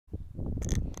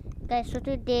guys, so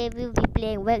today we'll be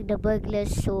playing Whack the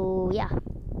Burglars, so yeah.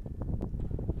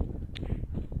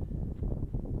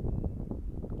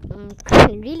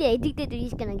 I'm really addicted to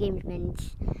these kind of games, man.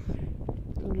 It's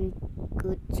really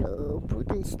good. So,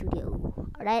 Brutal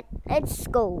Studio. Alright, let's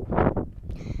go.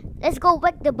 Let's go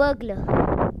Whack the Burglar.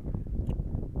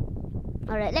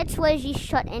 Alright, let's watch this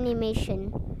short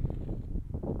animation.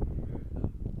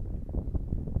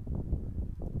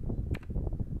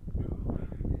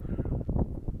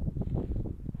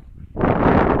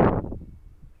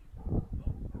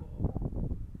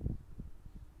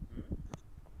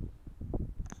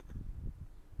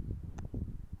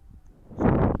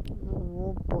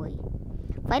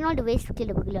 Find all the ways to kill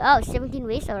the burglar. Oh, 17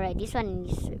 ways. Alright, this one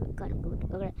is kind of good.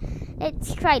 Alright,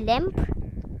 let's try lamp.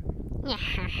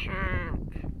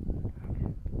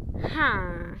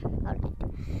 Alright,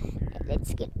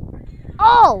 let's get.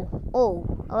 Oh,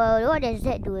 what does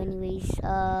that do, anyways?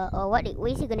 What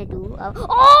is he gonna do?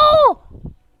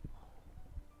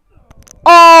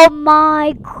 Oh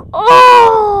my!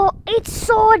 Oh, it's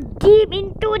so deep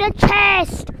into the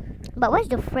chest. But where's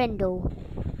the friend though?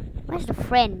 Where's the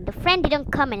friend? The friend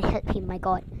didn't come and help him, my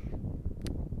god.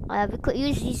 We could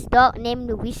use this dog named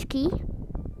Whiskey.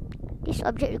 This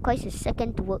object requires a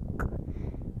second to work.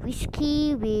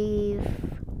 Whiskey with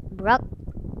Brug.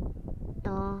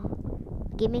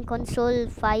 Gaming console,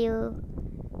 fire.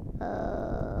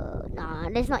 Nah,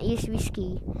 let's not use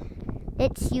Whiskey.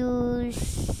 Let's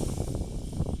use...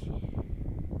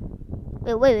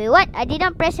 Wait, what? I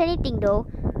didn't press anything though.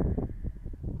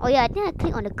 Oh yeah, I think I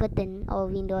clicked on the curtain or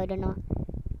window, I don't know.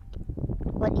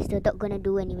 What is the dog gonna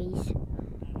do anyways?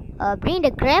 Bring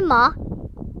the grandma.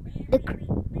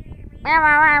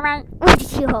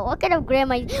 What kind of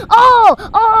grandma is... Oh,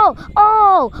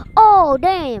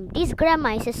 damn. This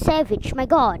grandma is a savage, my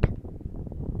god.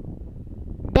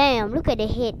 Damn, look at the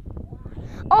head.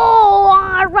 Oh,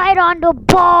 right on the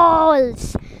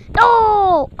balls.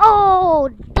 Oh,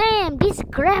 damn, this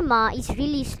grandma is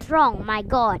really strong, my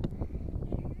god.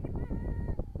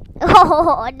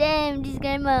 Oh, damn, this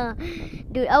grandma.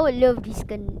 Dude, I would love this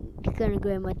kind of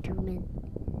grandma too, man.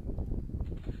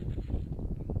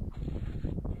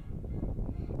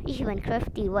 Fisherman,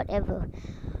 crafty, whatever.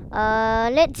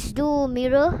 Let's do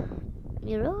mirror.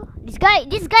 This guy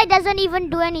doesn't even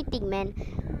do anything, man.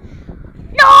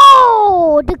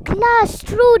 No! The glass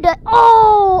through the...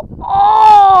 Oh,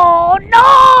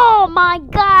 no! My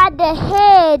god, the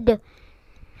head.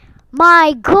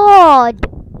 My god.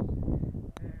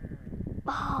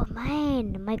 Oh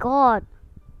man, my god.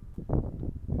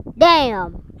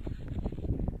 Damn.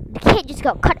 The head just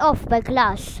got cut off by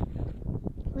glass.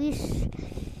 Can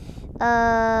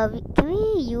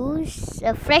we use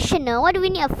a freshener? What do we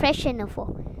need a freshener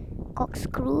for?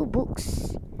 Corkscrew,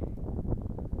 books,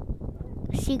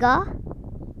 cigar.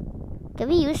 Can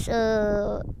we use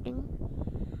a thing?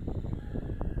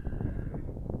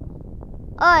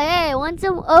 Oh hey, want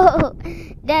some? Oh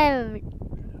damn.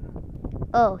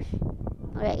 Oh,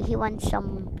 alright, he wants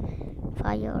some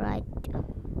fire, right?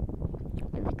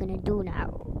 What are we gonna do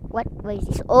now? What is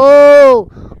this? Oh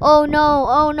no.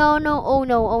 Oh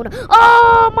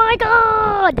my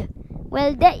god!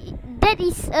 Well, that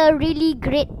is a really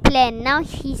great plan. Now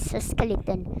he's a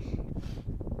skeleton.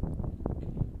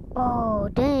 Oh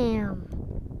damn.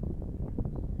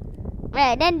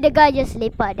 Right, then the guy just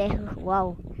lepak there.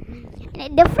 Wow.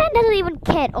 The friend doesn't even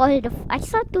care. I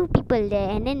saw two people there,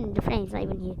 and then the friend is not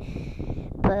even here.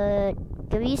 But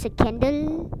can we use a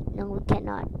candle? No, we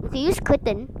cannot. We can use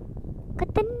curtain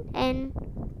and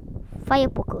fire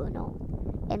poker. No,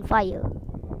 and fire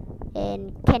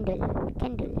and candle,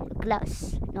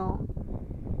 glass. No,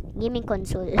 gaming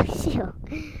console.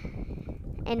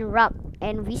 And rug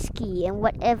and whiskey and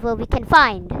whatever we can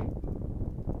find.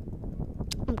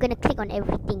 I'm gonna click on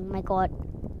everything. My god.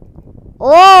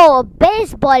 Oh, a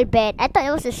baseball bat. I thought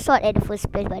it was a sword at the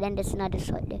first place, but then there's another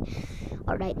sword there.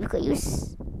 Alright, we could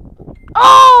use...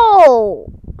 Oh!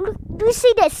 Look, do you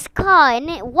see that scar? And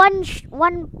then one...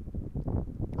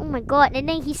 Oh my god, and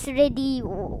then he's already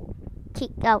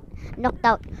knocked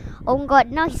out. Oh my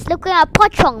god, now he's looking at a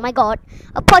pochong, my god.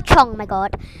 A pochong, my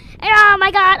god. Oh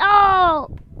my god,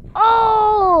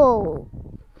 oh!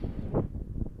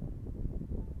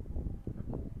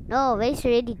 No, he's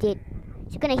already dead.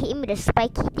 He's gonna hit him with a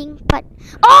spiky thing, but...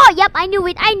 Oh, yep, I knew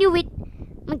it.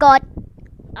 My god.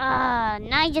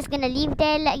 Now he's just gonna leave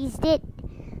there like he's dead.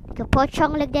 Like a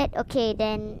pochong like that. Okay,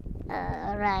 then...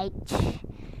 right.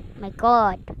 My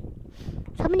god.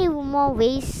 So many more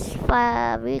ways?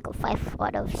 We got 5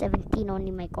 out of 17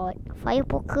 only, my god. Fire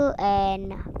poker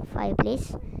and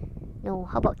fireplace. No,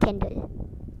 how about candle?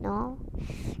 No.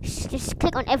 Just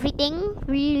click on everything.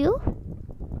 Will you?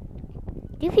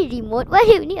 TV remote? Why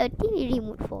do you need a TV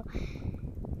remote for?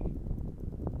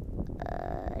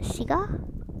 Cigar?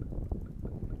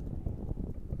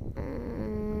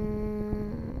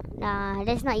 Nah,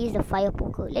 let's not use the fire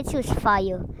poker. Let's use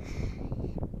fire.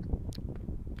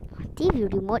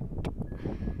 TV remote.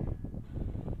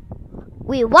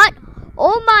 Wait, what?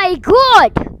 Oh my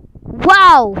god!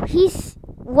 Wow,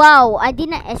 wow, I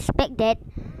didn't expect that.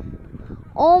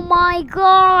 Oh my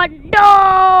god!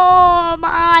 No!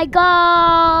 My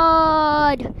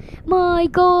god! My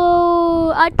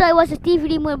god! I thought it was a TV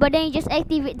remote, but then it just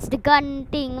activates the gun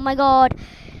thing. Oh my god.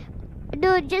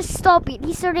 Dude, just stop it.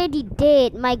 He's already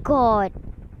dead. My god.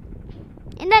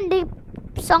 And then the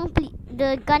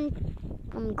the gun.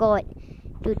 Oh my god.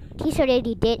 Dude, he's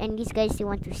already dead and these guys still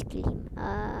want to kill him.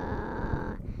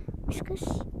 Whiskers?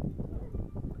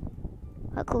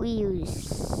 What could we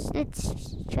use?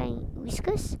 Let's try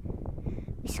whiskers.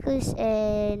 Whiskers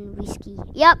and whiskey.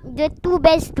 Yep, the two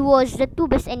best duos, the two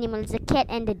best animals, the cat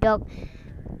and the dog.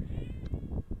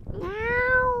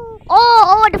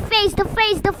 Oh, the face.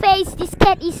 This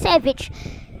cat is savage.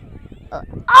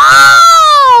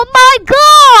 Oh my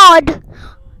god!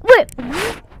 Wait,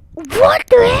 what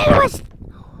the hell was...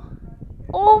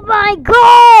 Oh my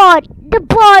god! The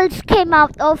balls came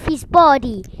out of his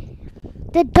body.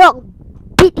 The dog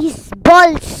beat his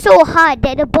balls so hard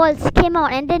that the balls came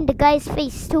out, and then the guy's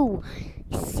face too.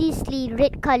 Seriously,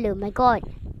 red color. My god.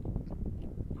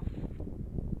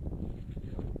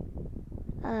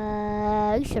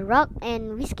 Use a rock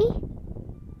and whiskey.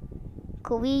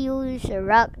 Could we use a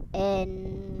rock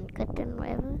and cotton,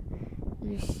 whatever?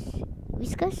 Use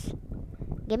whiskers,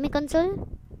 gaming console,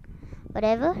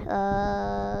 whatever.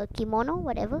 Kimono,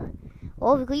 whatever.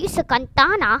 Oh, we could use a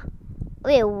katana.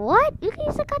 Wait, what? You can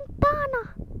use a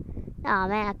katana? Nah,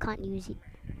 man, I can't use it.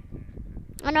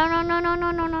 Oh,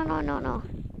 no.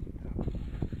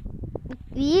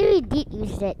 We really did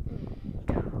use that.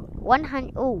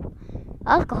 100. Oh,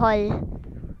 alcohol.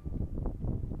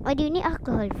 What do you need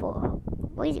alcohol for?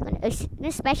 What is it gonna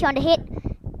smash you on the head?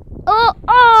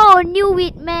 Oh, knew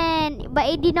it, man. But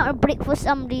it did not break for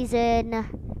some reason.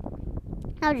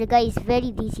 Now the guy is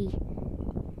very dizzy.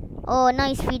 Oh, now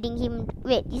he's feeding him.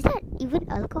 Wait, is that even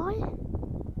alcohol?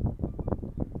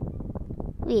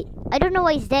 Wait, I don't know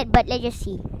what is that, but let's just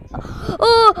see.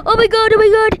 Oh my god,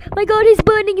 he's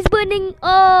burning.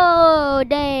 Oh,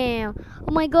 damn.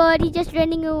 Oh my god, he's just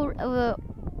running over.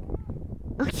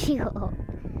 Oh,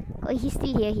 he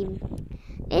still hear him.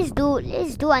 Let's do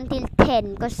until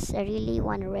 10 because I really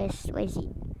want to rest. Where is it?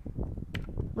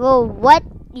 Whoa, what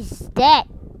is that?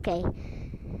 Okay.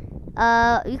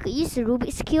 We could use the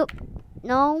Rubik's Cube.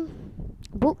 No.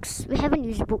 Books. We haven't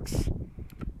used books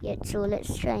yet, so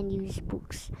let's try and use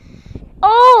books.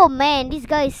 Oh man, this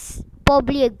guy is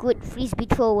probably a good frisbee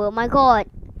thrower. My god.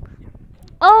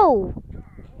 Oh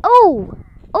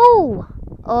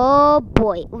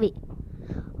boy. Wait.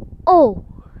 Oh,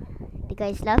 the guy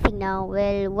is laughing now.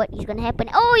 Well, what is gonna happen?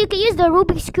 Oh, you can use the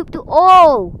Rubik's Cube to...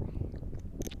 Oh,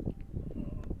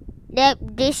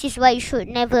 this is why you should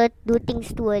never do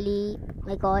things too early.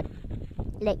 My god,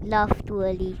 like laugh too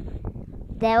early.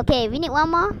 There. Okay, we need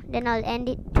one more, then I'll end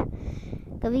it.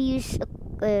 Can we use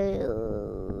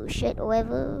shirt or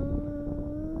whatever?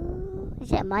 Is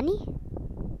that money?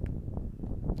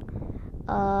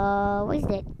 What is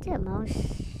that? Is that a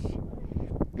mouse?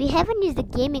 We haven't used the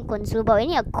gaming console, but we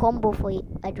need a combo for it.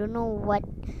 I don't know what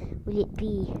will it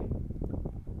be.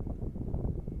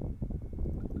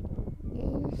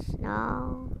 Yes,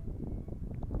 no.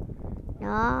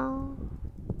 Can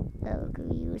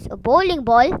we use a bowling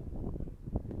ball?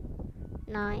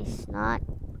 Nice, not.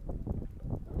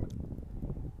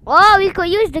 Oh, we could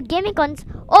use the gaming console.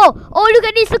 Oh, look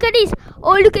at this.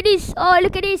 Oh, look at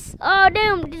this. Oh,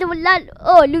 damn.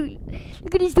 Oh,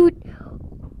 look at this dude.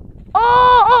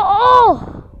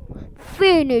 Oh!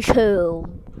 Finish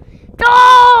him.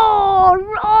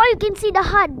 Oh, you can see the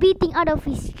heart beating out of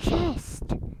his chest.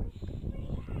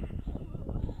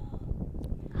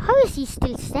 How is he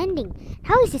still standing?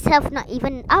 How is his health not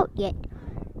even out yet?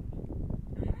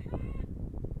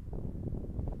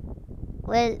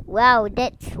 Well, wow,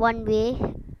 that's one way.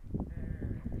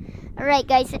 Alright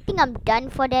guys, I think I'm done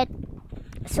for that.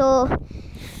 So,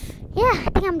 yeah, I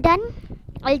think I'm done.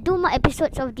 I'll do more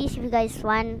episodes of this if you guys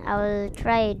want. I'll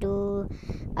try to do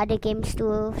other games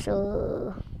too.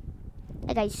 So,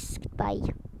 yeah guys, bye.